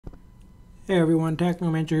Hey everyone,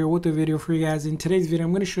 Technomancer here with a video for you guys. In today's video,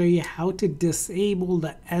 I'm going to show you how to disable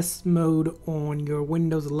the S mode on your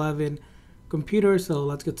Windows 11 computer. So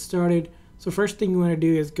let's get started. So first thing you want to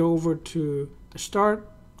do is go over to the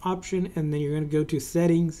Start option, and then you're going to go to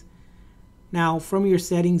Settings. Now from your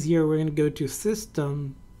settings here, we're going to go to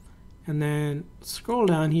System, and then scroll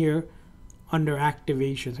down here under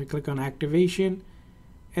Activation. So click on Activation,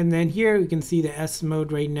 and then here you can see the S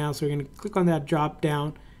mode right now. So we're going to click on that drop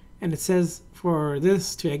down. And it says for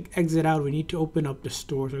this to exit out, we need to open up the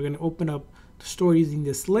store. So we're going to open up the store using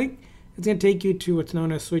this link. It's going to take you to what's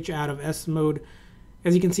known as switch out of S mode.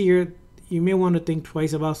 As you can see here, you may want to think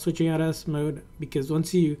twice about switching out of S mode, because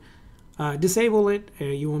once you disable it,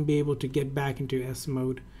 you won't be able to get back into S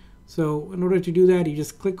mode. So in order to do that, you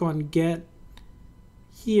just click on Get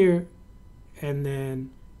here, and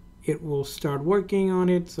then it will start working on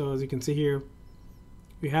it. So as you can see here,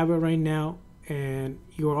 we have it right now. And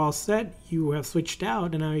you're all set. You have switched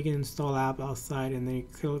out, and now you can install app outside, and then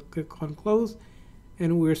you click on close,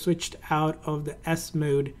 and we're switched out of the S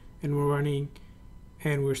mode, and we're running,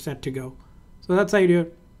 and we're set to go. So that's how you do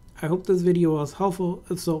it. I hope this video was helpful.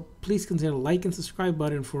 If so, please consider the like and subscribe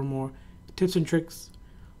button for more tips and tricks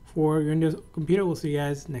for your Windows computer. We'll see you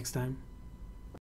guys next time.